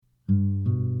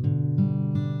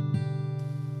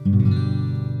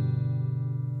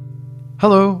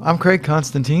Hello, I'm Craig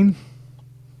Constantine.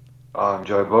 I'm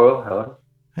Joe Boyle. Hello.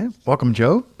 Hey, welcome,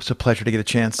 Joe. It's a pleasure to get a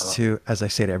chance Hello. to, as I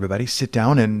say to everybody, sit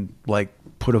down and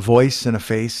put a voice and a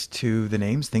face to the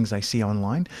names, things I see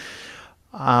online.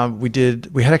 We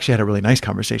had actually had a really nice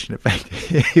conversation. In fact,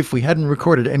 if we hadn't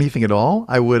recorded anything at all,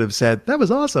 I would have said that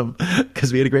was awesome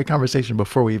because we had a great conversation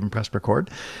before we even pressed record.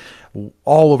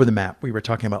 All over the map, we were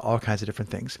talking about all kinds of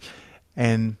different things,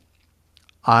 and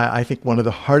I think one of the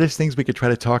hardest things we could try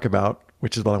to talk about,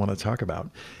 which is what I want to talk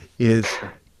about, is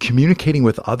communicating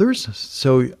with others.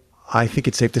 So I think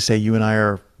it's safe to say you and I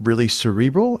are really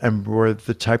cerebral, and we're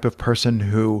the type of person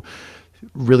who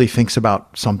really thinks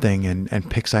about something and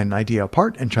picks an idea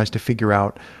apart and tries to figure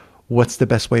out what's the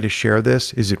best way to share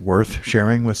this. Is it worth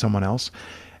sharing with someone else?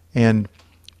 And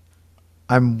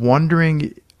I'm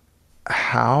wondering,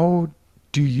 how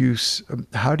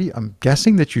I'm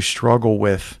guessing that you struggle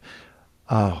with,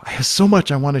 I have so much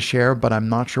I want to share, but I'm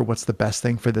not sure what's the best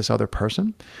thing for this other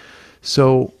person.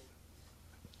 So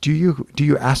do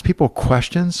you ask people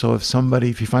questions? So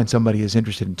if you find somebody is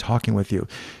interested in talking with you,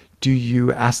 do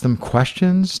you ask them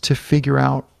questions to figure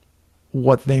out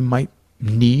what they might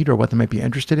need or what they might be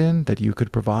interested in that you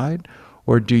could provide?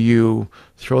 Or do you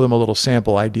throw them a little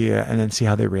sample idea and then see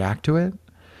how they react to it?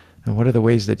 And what are the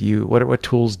ways that what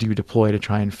tools do you deploy to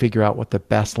try and figure out what the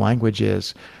best language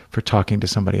is for talking to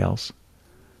somebody else?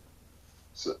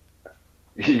 So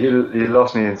you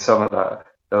lost me in some of that.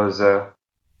 There was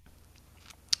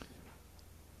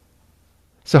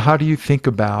So how do you think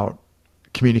about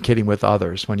communicating with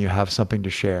others when you have something to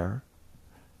share?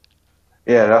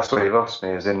 yeah, that's where you lost me.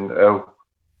 Is in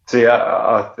see,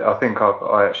 I think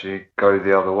I actually go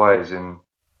the other way. As in,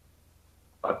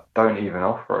 I don't even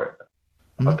offer it.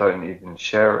 I Mm, don't even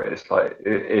share it. It's like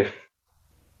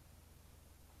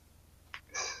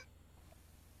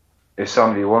if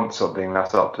somebody wants something,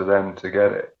 that's up to them to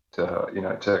get it. To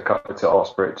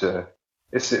ask for it to.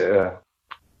 It's you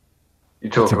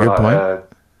that's talk a good about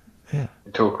point. Yeah.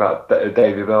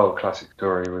 David Bell. Classic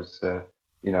story was him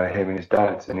and his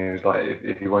dad, and he was like,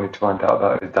 if he wanted to find out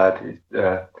about his dad,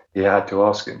 he had to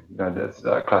ask him. That's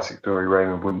that classic story.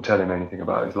 Raymond wouldn't tell him anything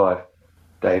about his life.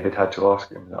 David had to ask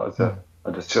him. That was Mm. I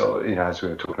just sort of, as we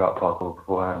were talking about parkour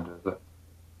beforehand.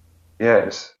 Yeah,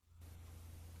 it's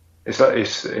like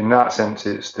it's in that sense,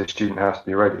 it's the student has to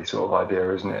be ready sort of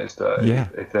idea, isn't it? It's that Yeah.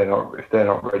 if they're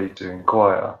not ready to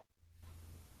inquire,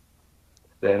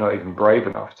 they're not even brave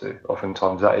enough to.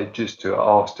 Oftentimes, that is just to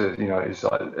ask to, it's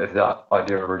like it's that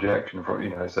idea of rejection from,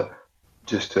 is that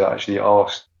just to actually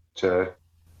ask to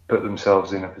put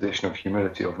themselves in a position of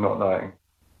humility of not knowing.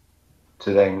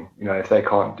 To then, if they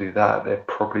can't do that, they're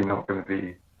probably not going to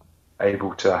be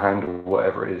able to handle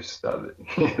whatever it is that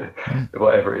Mm.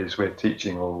 whatever it is we're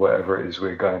teaching or whatever it is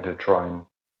we're going to try and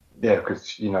yeah,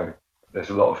 because there's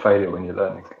a lot of failure when you're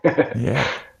learning, Yeah.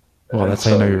 Well, and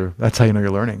so that's how you know you're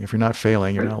learning. If you're not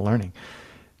failing, you're not learning.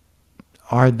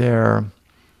 Are there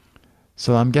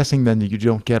So I'm guessing then that you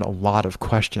don't get a lot of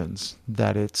questions,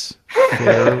 that it's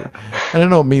fair. And I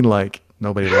don't mean like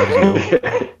nobody loves you,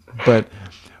 but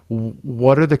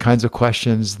what are the kinds of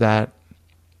questions that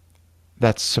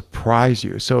surprise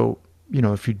you? So,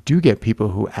 if you do get people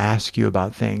who ask you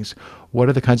about things, what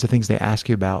are the kinds of things they ask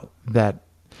you about that,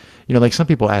 like some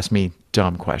people ask me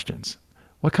dumb questions.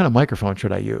 What kind of microphone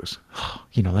should I use?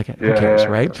 Like who cares, yeah,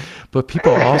 right? But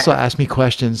people also ask me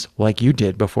questions like you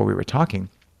did before we were talking.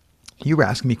 You were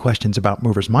asking me questions about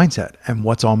movers mindset and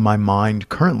what's on my mind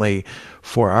currently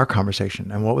for our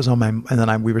conversation, and what was on my, and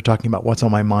then we were talking about what's on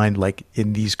my mind like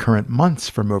in these current months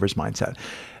for movers mindset.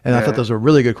 And I thought yeah. those were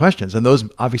really good questions, and those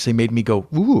obviously made me go,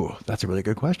 ooh, that's a really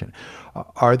good question.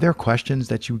 Are there questions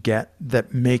that you get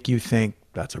that make you think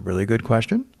that's a really good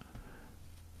question?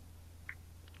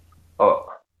 I,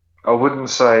 I wouldn't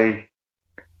say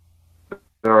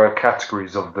there are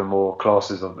categories of them or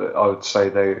classes of it. I would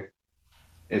say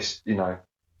it's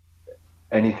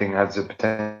anything has the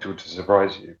potential to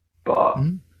surprise you, but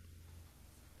Mm.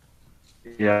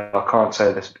 yeah, I can't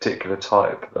say this particular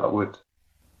type that would.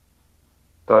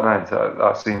 Don't know.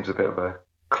 That seems a bit of a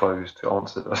closed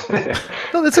answer, doesn't it?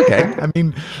 No, that's okay. I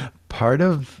mean, part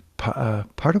of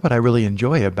what I really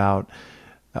enjoy about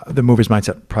the movers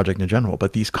mindset project in general,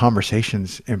 but these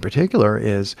conversations in particular,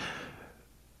 is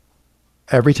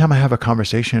every time I have a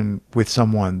conversation with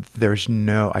someone,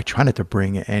 I try not to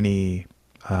bring any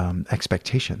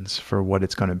expectations for what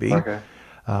it's going to be. Okay.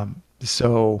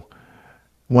 So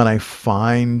when I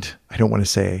don't want to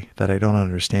say that I don't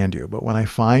understand you, but when I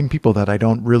find people that I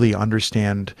don't really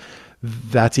understand,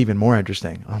 that's even more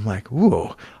interesting. I'm like,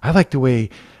 ooh, I like the way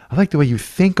you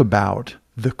think about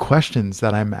the questions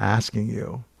that I'm asking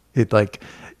you. It like,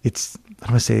 it's, I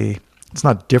don't want to say it's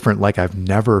not different. Like I've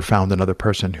never found another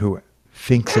person who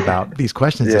thinks about these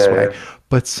questions this Yeah, way, yeah.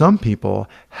 but some people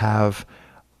have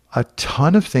a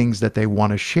ton of things that they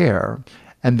want to share.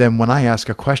 And then when I ask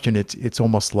a question, it's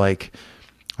almost like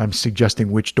I'm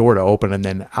suggesting which door to open, and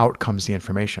then out comes the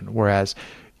information. Whereas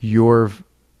you're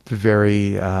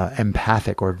very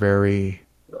empathic or very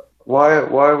Why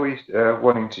are we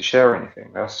wanting to share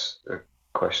anything? That's a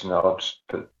question that I'd just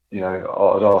put,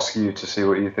 I'd ask you to see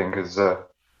what you think is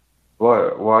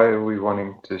why are we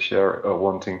wanting to share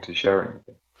anything?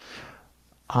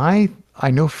 I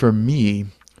know for me,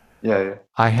 Yeah, yeah.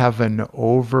 I have an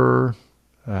over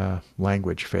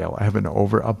language fail. I have an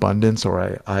overabundance,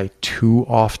 or I too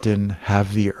often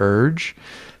have the urge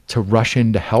to rush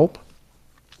in to help.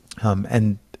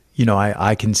 And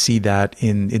I can see that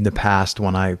in the past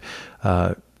when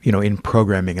in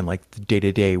programming and like the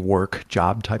day-to-day work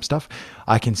job type stuff,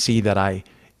 I can see that I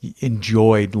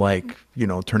enjoyed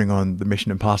turning on the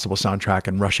Mission Impossible soundtrack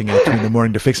and rushing in at 2 in the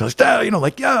morning to fix it.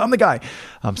 Yeah, I'm the guy.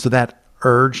 So that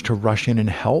urge to rush in and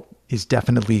help is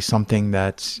definitely something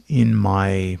that's in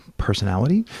my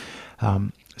personality.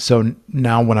 So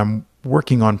now when I'm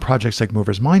working on projects like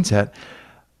Movers Mindset,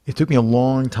 it took me a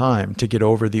long time to get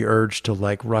over the urge to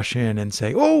like rush in and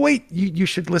say, oh, wait, you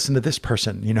should listen to this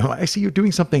person. I see you're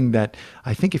doing something that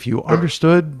I think if you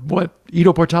understood what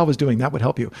Ido Portal was doing, that would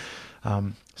help you.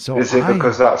 So Is it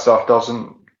because that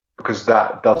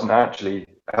doesn't actually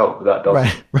help? That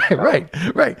doesn't right, right,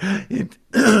 help. right.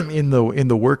 In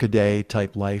the workaday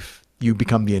type life, you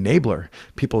become the enabler.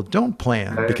 People don't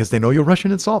plan Okay. because they know you'll rush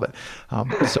in and solve it.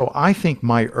 So I think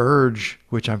my urge,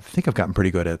 which I think I've gotten pretty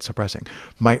good at suppressing,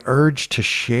 my urge to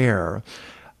share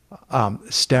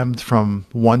stemmed from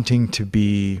wanting to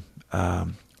be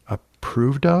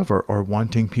approved of, or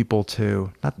wanting people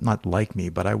to not like me,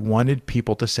 but I wanted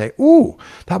people to say, "Ooh,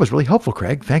 that was really helpful,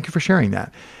 Craig. Thank you for sharing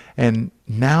that." And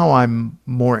now I'm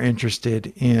more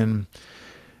interested in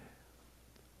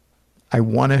I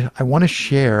want to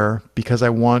share because I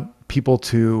want people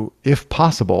to, if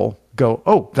possible, go,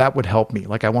 "Oh, that would help me."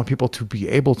 Like I want people to be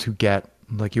able to get,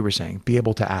 like you were saying, be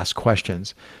able to ask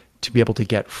questions, to be able to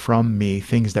get from me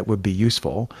things that would be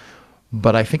useful.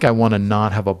 But I think I want to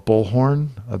not have a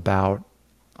bullhorn about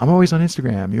I'm always on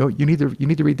Instagram. You need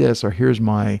to read this, or here's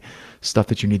my stuff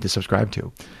that you need to subscribe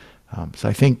to. So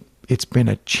I think it's been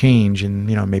a change in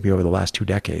maybe over the last 2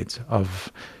 decades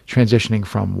of transitioning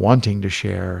from wanting to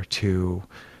share to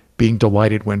being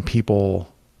delighted when people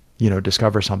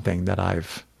discover something that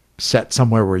I've set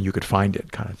somewhere where you could find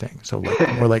it, kind of thing. So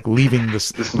like more like leaving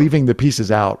this This leaving the pieces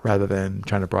out rather than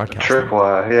trying to broadcast them.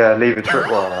 tripwire, yeah, leave a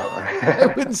tripwire I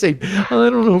out. wouldn't say, I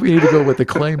don't know if we need to go with the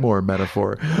Claymore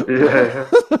metaphor, Yeah,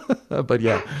 but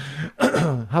yeah.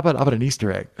 How about an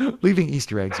Easter egg? Leaving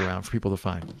Easter eggs around for people to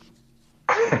find.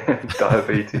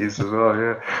 diabetes as well.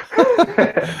 Yeah,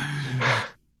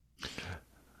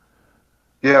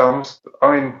 yeah.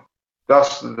 I mean,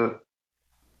 that's the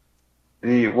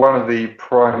one of the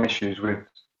prime issues with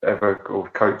ever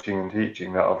of coaching and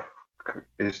teaching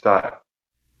is that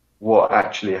what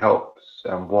actually helps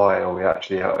and why are we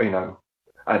actually and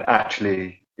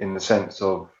actually in the sense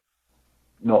of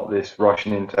not this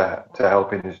rushing into to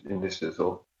help in this sort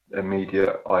of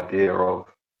immediate idea of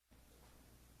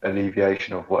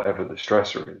alleviation of whatever the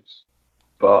stressor is,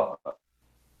 but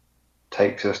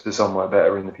takes us to somewhere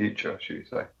better in the future, should we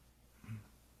say?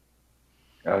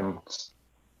 And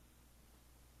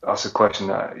that's a question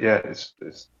that, yeah, it's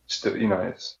still,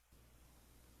 it's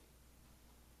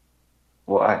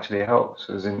what actually helps,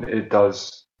 as in it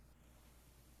does,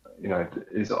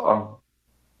 is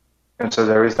and so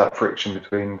there is that friction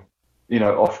between,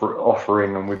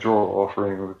 offering and withdraw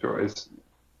is,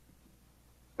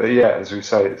 but yeah, as we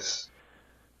say,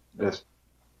 there's,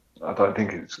 I don't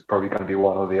think it's probably going to be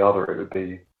one or the other. It would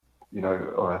be,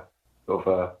 a sort of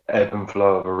a ebb and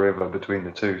flow of a river between the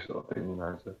two sort of thing,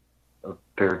 it's a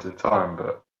period of time,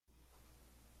 but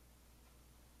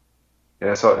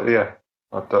yeah, so yeah,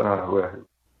 I don't know where.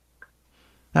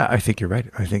 I think you're right.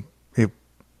 I think it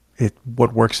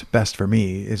what works best for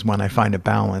me is when I find a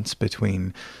balance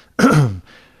between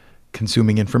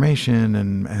consuming information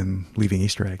and leaving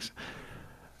Easter eggs.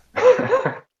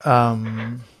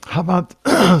 How about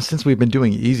since we've been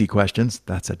doing easy questions,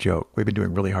 that's a joke. We've been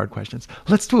doing really hard questions.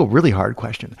 Let's do a really hard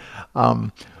question.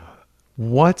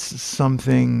 What's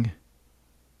something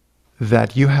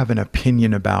that you have an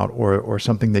opinion about, or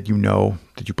something that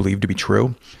that you believe to be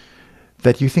true,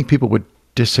 that you think people would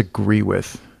disagree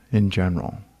with in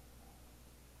general?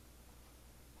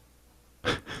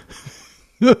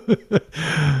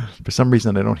 For some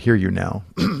reason, I don't hear you now.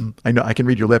 I know I can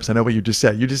read your lips. I know what you just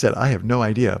said. You just said, I have no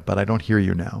idea, but I don't hear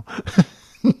you now.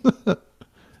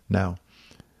 No.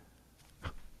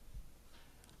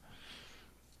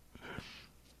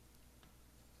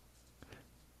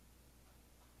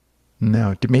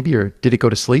 No. Did it go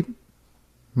to sleep?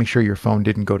 Make sure your phone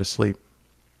didn't go to sleep.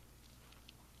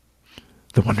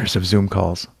 The wonders of Zoom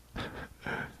calls.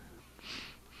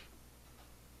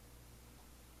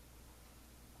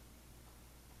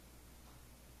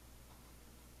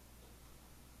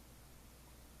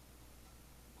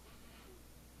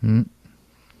 Hmm.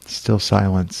 Still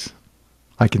silence.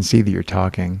 I can see that you're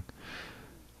talking.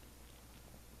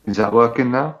 Is that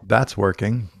working now? That's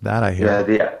working. That I Yeah,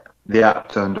 hear. the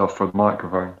app turned off from the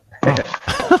microphone.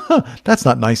 Oh, that's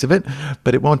not nice of it,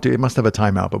 but it won't do. It must have a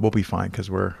timeout, but we'll be fine because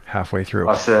we're halfway through.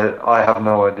 I said, I have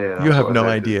no idea. You That's have what I no said.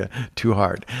 idea. Too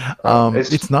hard.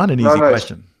 It's It's not an no, easy no.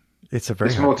 question. It's a very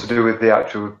It's hard more to question. do with the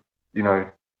actual, you know,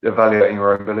 evaluating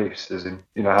your own beliefs, as in,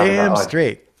 having that Damn idea.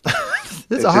 straight.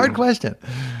 It's a As hard in, question.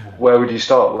 where would you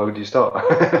start? Where would you start?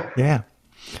 Yeah.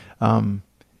 Um,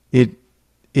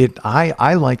 it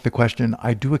I like the question.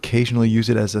 I do occasionally use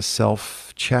it as a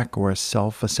self check or a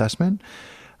self assessment.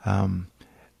 Um,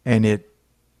 and it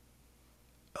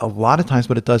a lot of times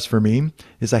what it does for me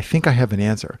is I think I have an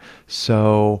answer.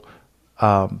 So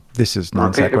this is non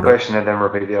Repeat the sequitur. question and then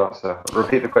repeat the answer.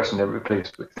 Repeat the question, then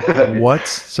please.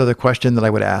 So the question that I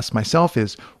would ask myself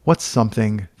is, what's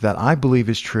something that I believe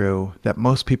is true that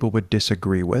most people would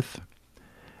disagree with?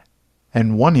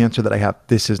 And one answer that I have,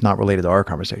 this is not related to our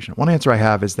conversation. One answer I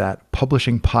have is that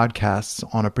publishing podcasts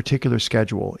on a particular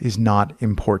schedule is not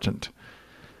important.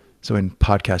 So in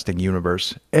podcasting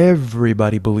universe,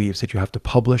 everybody believes that you have to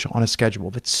publish on a schedule.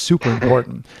 That's super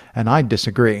important. And I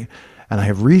disagree. And I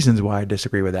have reasons why I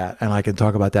disagree with that. And I can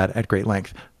talk about that at great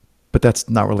length. But that's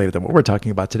not related to what we're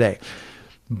talking about today.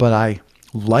 But I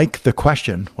like the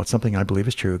question, what's something I believe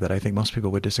is true that I think most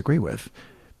people would disagree with?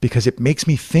 Because it makes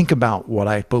me think about what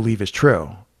I believe is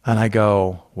true. And I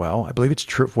go, well, I believe it's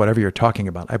true, whatever you're talking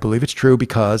about. I believe it's true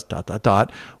because dot, dot,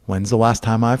 dot. When's the last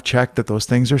time I've checked that those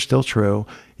things are still true?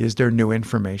 Is there new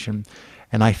information?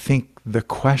 And I think the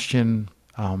question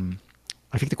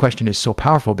is so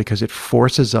powerful because it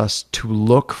forces us to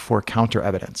look for counter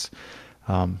evidence.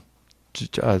 Um,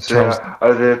 So Charles,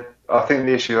 yeah, I think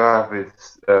the issue I have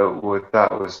with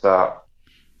that was that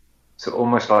so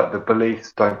almost like the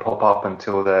beliefs don't pop up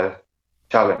until they're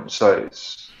challenged. So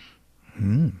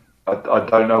I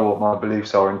don't know what my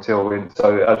beliefs are until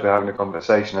so as we're having a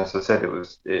conversation, as I said,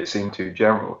 it seemed too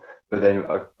general. But then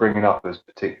bringing up this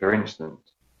particular instance,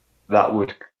 that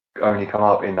would only come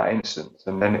up in that instance,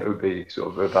 and then it would be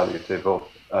sort of evaluative of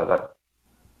that.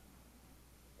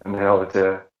 And then I would,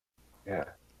 yeah,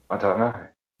 I don't know.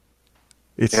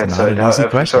 it's Yeah, not so an easy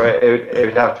question. it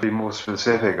would have to be more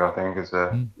specific, I think, as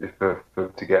a if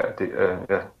to get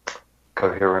a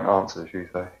coherent answer, should you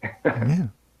say? Yeah,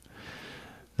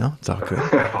 no, it's all good.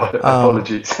 Um,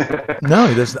 Apologies. no,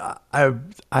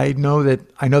 I know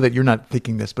that you're not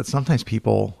thinking this, but sometimes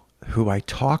people who I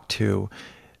talk to,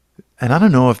 and I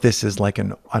don't know if this is like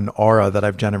an aura that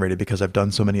I've generated because I've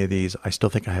done so many of these. I still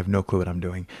think I have no clue what I'm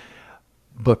doing.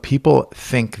 But people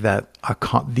think that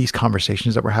these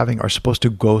conversations that we're having are supposed to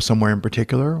go somewhere in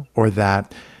particular, or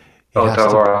that it Oh, has don't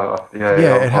to. worry. Yeah,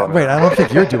 Yeah, I'm fine with right. I don't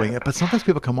think you're doing that. it, but sometimes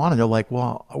people come on and they're like,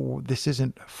 "Well, this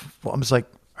isn't." Well, I'm just like,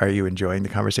 "Are you enjoying the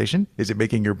conversation? Is it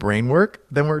making your brain work?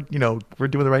 Then we're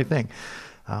doing the right thing."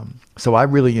 So I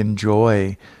really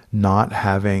enjoy not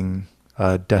having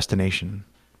a destination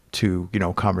to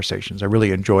conversations. I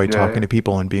really enjoy talking Yeah, to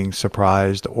people and being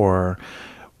surprised or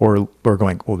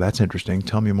going, "Oh, that's interesting.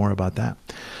 Tell me more about that."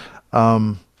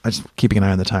 I just keeping an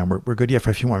eye on the time. We're good yet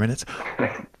for a few more minutes.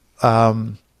 yeah.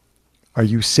 Are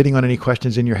you sitting on any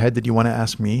questions in your head that you want to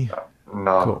ask me?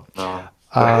 No, Cool. no.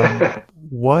 Um,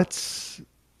 what's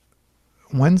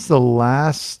When's the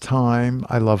last time?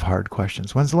 I love hard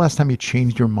questions. When's the last time you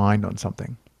changed your mind on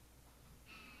something?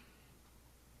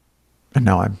 And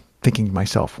now I'm thinking to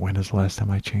myself, when is the last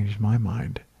time I changed my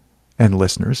mind? And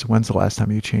listeners, when's the last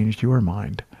time you changed your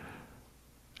mind?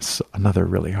 It's another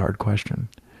really hard question.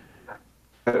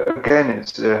 Again,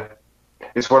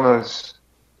 it's one of those.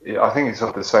 Yeah, I think it's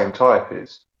of the same type.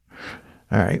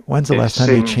 All right. When's the It last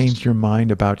time you seems changed your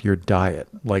mind about your diet?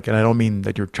 Like, and I don't mean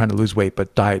that you're trying to lose weight,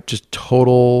 but diet, just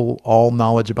total, all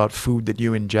knowledge about food that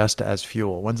you ingest as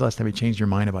fuel. When's the last time you changed your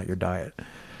mind about your diet?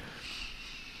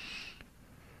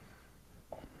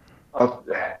 I've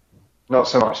not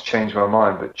so much changed my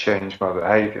mind, but changed my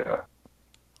behaviour.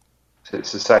 So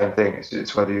it's the same thing.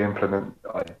 It's whether you implement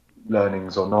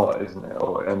learnings or not, isn't it?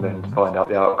 And then Hmm. find out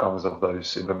the outcomes of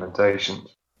those implementations.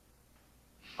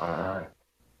 I don't know,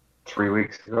 3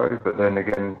 weeks ago. But then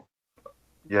again,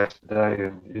 yesterday,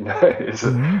 and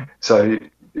Mhm. so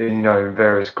in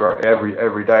various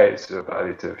every day it's a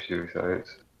value to you. So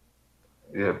it's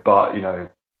yeah, but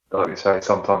like you say,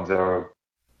 sometimes there are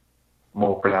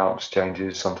more pronounced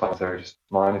changes, sometimes there are just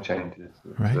minor changes.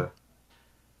 It's, Right.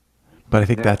 But I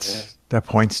think yeah, yeah. that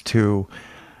points to,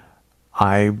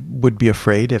 I would be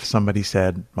afraid if somebody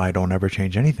said, I don't ever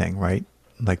change anything, right?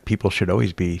 Like people should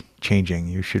always be changing.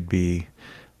 You should be.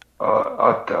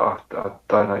 I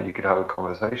don't know. You could have a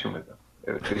conversation with them.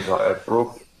 It would be like a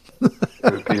broad.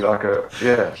 It would be like a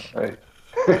yeah.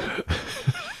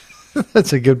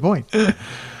 That's a good point.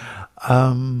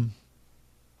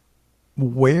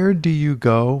 Where do you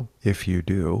go, if you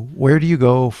do, where do you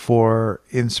go for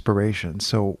inspiration?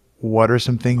 So, what are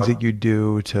some things that you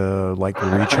do to like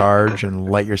recharge and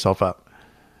light yourself up?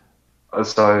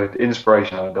 So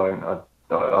inspiration, I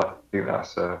think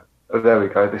that's oh, there we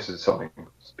go. This is something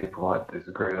people might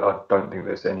disagree with. I don't think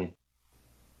there's any.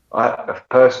 I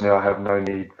personally, I have no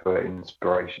need for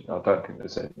inspiration. I don't think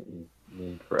there's any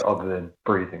need for it other than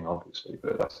breathing, obviously.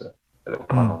 But that's a little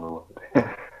pun Mm. on the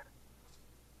word.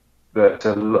 But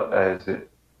as it,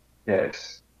 yeah,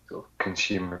 it's sort of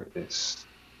consumer. It's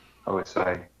I would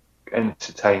say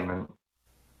entertainment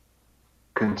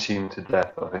consumed to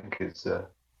death. I think is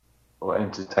or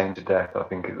entertained to death. I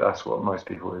think that's what most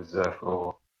people is there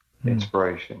for Mm.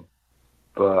 inspiration.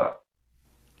 But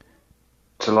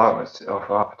to light myself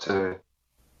up, to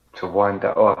wind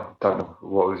down. Oh, I don't know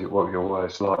what were your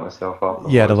words. To light myself up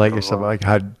and Yeah, to wind light myself yourself. up. Like,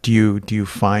 how do you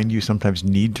find you sometimes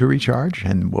need to recharge,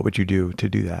 and what would you do to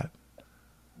do that?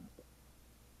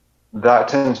 That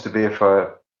tends to be if I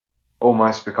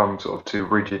almost become sort of too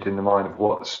rigid in the mind of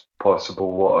what's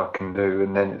possible, what I can do,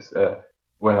 and then it's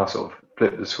when I sort of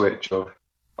flip the switch of,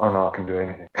 oh no, I can do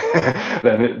anything.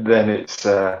 Then it's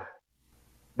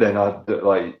then I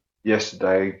like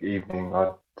yesterday evening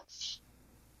I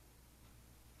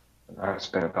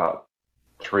spent about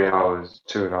 3 hours,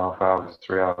 2.5 hours,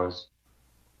 3 hours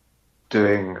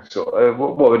doing sort of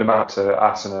what would amount to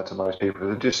asana to most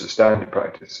people, just a standing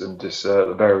practice and just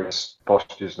the various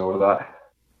postures and all of that.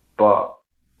 But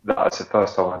that's the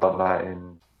first time I've done that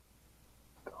in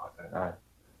I don't know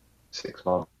 6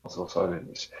 months or so.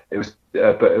 It was,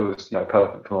 but it was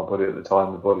perfect for my body at the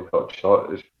time. The body felt shot.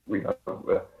 It was,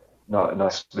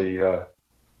 nicely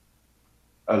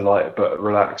light but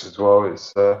relaxed as well.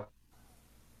 It's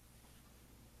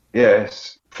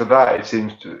yes, for that it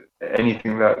seems to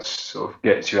anything that sort of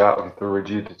gets you out of the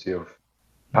rigidity of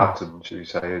Mm. pattern, should we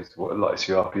say, is what lights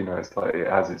you up. It's like it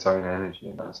has its own energy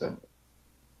in that sense.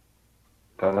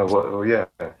 Don't know what. Well, yeah.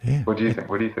 Yeah. What do you think?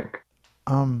 What do you think?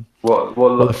 Um. What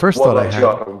Well, the first what thought I lights you had.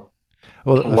 up and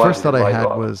Well, the why first does thought it I light you had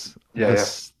up? was Yeah, yeah.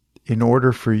 this: in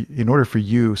order for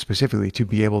you specifically to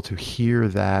be able to hear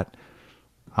that,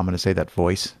 I'm going to say that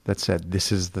voice that said,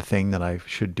 "This is the thing that I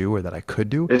should do or that I could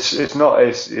do." It's not.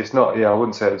 Yeah, I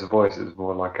wouldn't say it was a voice. It was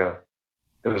more like a.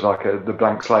 It was like the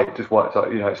blank slate just wipes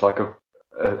out. It's like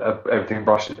everything's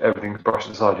brushed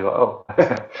aside. You're like, oh,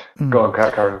 go Mm. on,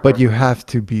 carry But on. you have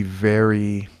to be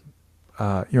very,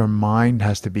 your mind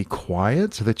has to be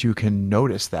quiet so that you can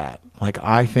notice that. Like,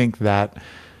 I think that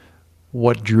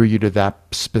what drew you to that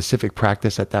specific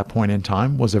practice at that point in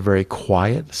time was a very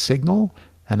quiet signal.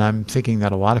 And I'm thinking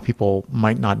that a lot of people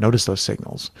might not notice those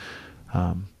signals.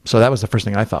 So that was the first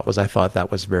thing I thought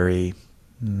that was very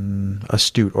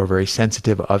astute or very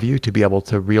sensitive of you to be able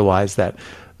to realize that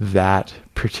that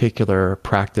particular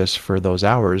practice for those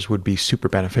hours would be super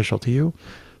beneficial to you.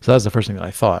 So that was the first thing that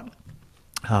I thought.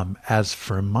 As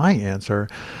for my answer,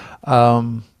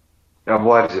 And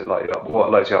why does it light you up?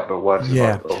 What lights you up? But why does it light?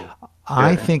 yeah, Oh,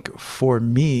 I yeah. think for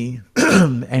me,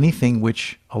 anything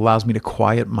which allows me to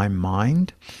quiet my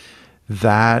mind,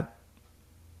 that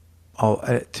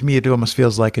to me, it almost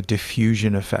feels like a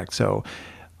diffusion effect. So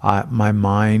my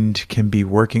mind can be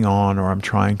working on, or I'm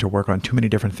trying to work on too many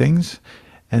different things,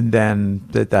 and then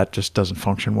that just doesn't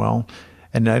function well.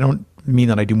 And I don't mean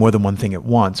that I do more than one thing at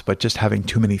once, but just having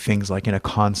too many things like in a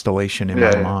constellation in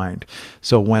my Yeah, yeah. mind.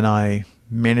 So when I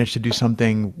manage to do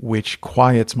something which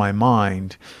quiets my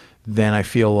mind, then I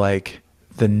feel like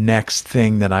the next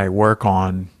thing that I work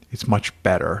on is much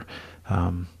better.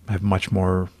 I have much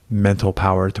more mental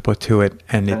power to put to it,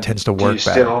 and it And tends to work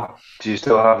better. do you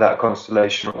still have that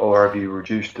constellation, or have you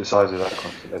reduced the size of that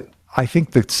constellation? I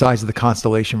think the size of the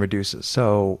constellation reduces.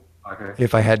 So Okay.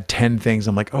 if I had 10 things,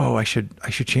 I'm like, oh, I should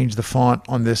change the font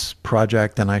on this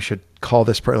project, and I should call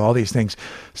this all these things.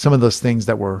 Some of those things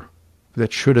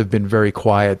that should have been very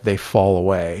quiet, they fall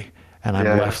away. and I'm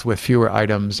Yeah. left with fewer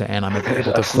items, and I'm able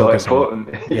to That's not focus on,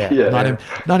 important. yeah, Yeah.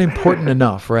 not important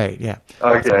enough, right? Yeah,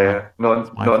 Okay, that's yeah. my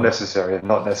Not fault. necessary.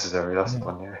 Not necessary. That's Yeah, the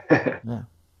one, yeah. yeah,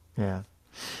 yeah.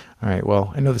 All right.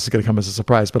 Well, I know this is going to come as a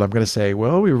surprise, but I'm going to say,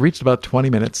 well, we reached about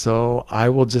 20 minutes, so I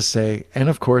will just say, and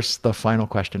of course, the final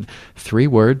question: 3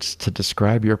 words to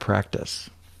describe your practice.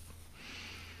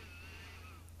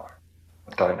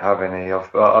 I don't have any.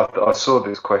 I saw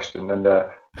this question and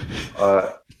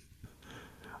I,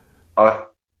 I,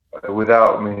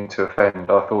 without meaning to offend,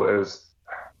 I thought it was.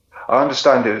 I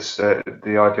understand it's the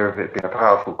idea of it being a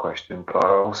powerful question, but I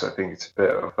also think it's a bit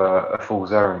of a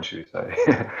fool's errand, should we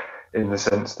say, in the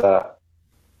sense that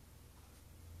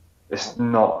it's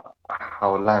not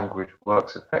how language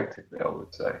works effectively, I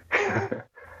would say.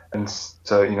 And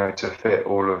so, to fit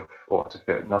all of, or to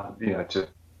fit nothing, to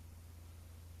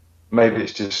maybe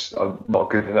it's just I'm not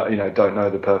good enough, don't know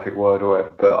the perfect word or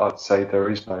whatever, but I'd say there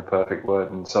is no perfect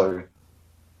word, and so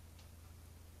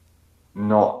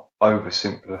not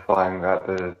oversimplifying at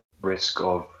the risk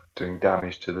of doing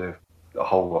damage to the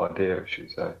whole idea, should we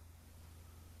say.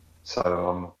 So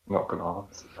I'm not going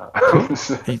to Cool.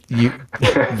 answer You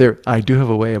that. there. I do have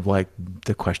a way of like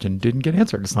the question didn't get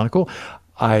answered. It's not cool.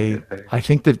 I I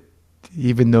think that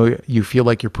even though you feel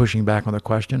like you're pushing back on the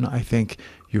question, I think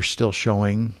you're still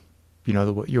showing, your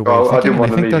way of Well, I thinking, didn't and I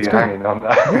want to think leave that's you good. hanging on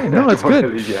Yeah. that. I No, it's didn't want to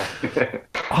good. leave you hanging.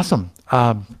 Awesome.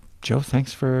 Joe,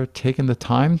 thanks for taking the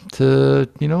time to,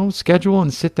 schedule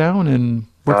and sit down and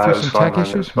work No, through it was some fun, tech man.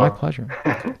 It was issues. My fun. pleasure.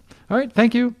 Cool. All right.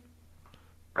 Thank you.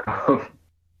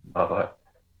 Bye bye.